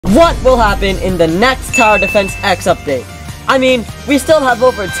what will happen in the next Tower Defense X update. I mean, we still have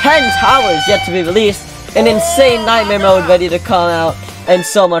over 10 towers yet to be released, an insane nightmare mode ready to come out, and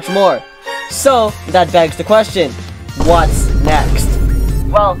so much more. So, that begs the question, what's next?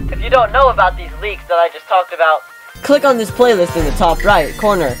 Well, if you don't know about these leaks that I just talked about, click on this playlist in the top right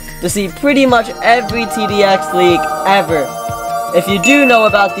corner to see pretty much every TDX leak ever. If you do know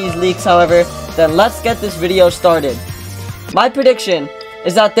about these leaks, however, then let's get this video started. My prediction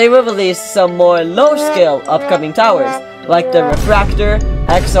is that they will release some more low-scale upcoming towers, like the Refractor,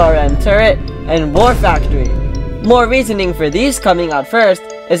 XRM Turret, and War Factory. More reasoning for these coming out first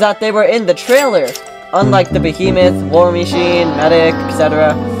is that they were in the trailer, unlike the Behemoth, War Machine, Medic,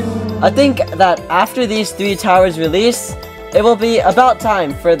 etc. I think that after these 3 towers release, it will be about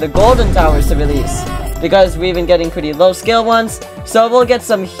time for the Golden Towers to release, because we've been getting pretty low-scale ones, so we'll get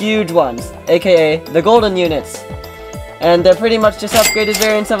some huge ones, aka the Golden Units. And they're pretty much just upgraded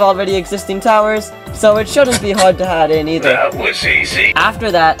variants of already existing towers, so it shouldn't be hard to add in either. That was easy. After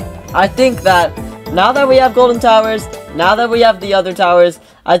that, I think that now that we have Golden Towers, now that we have the other towers,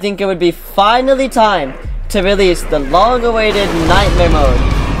 I think it would be finally time to release the long-awaited Nightmare mode.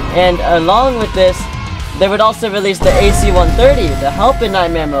 And along with this, they would also release the AC-130 to help in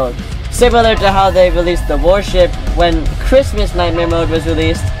Nightmare mode. Similar to how they released the warship when Christmas Nightmare mode was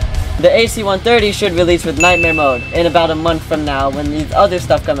released, the AC-130 should release with Nightmare mode in about a month from now when these other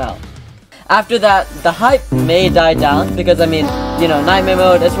stuff come out. After that, the hype may die down because, I mean, you know, Nightmare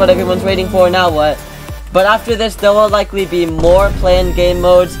mode is what everyone's waiting for, now what? But after this, there will likely be more planned game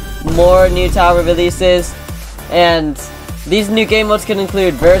modes, more new tower releases, and these new game modes can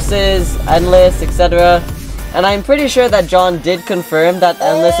include Versus, Endless, etc. And I'm pretty sure that John did confirm that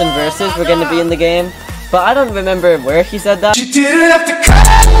Endless and Versus were going to be in the game, but I don't remember where he said that. You didn't have to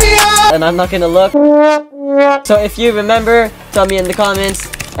cut me off. And I'm not gonna look. So if you remember, tell me in the comments.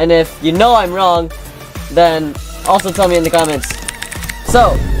 And if you know I'm wrong, then also tell me in the comments.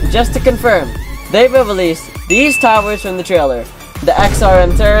 So, just to confirm, they will release these towers from the trailer. The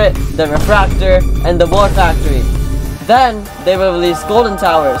XRM Turret, the Refractor, and the War Factory. Then, they will release Golden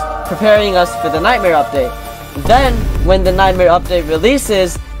Towers, preparing us for the Nightmare update. Then, when the Nightmare update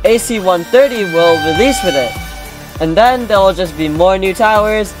releases, AC-130 will release with it. And then there will just be more new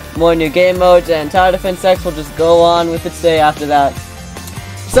towers, more new game modes, and Tower Defense X will just go on with its day after that.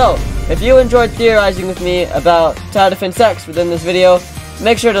 So, if you enjoyed theorizing with me about Tower Defense X within this video,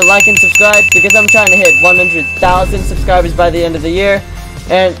 make sure to like and subscribe because I'm trying to hit 100,000 subscribers by the end of the year.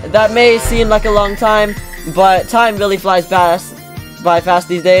 And that may seem like a long time, but time really flies by fast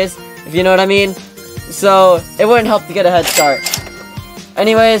these days, if you know what I mean. So, it wouldn't help to get a head start.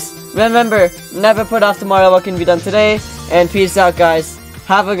 Anyways, remember, never put off tomorrow what can be done today, and peace out guys.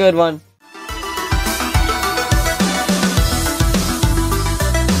 Have a good one.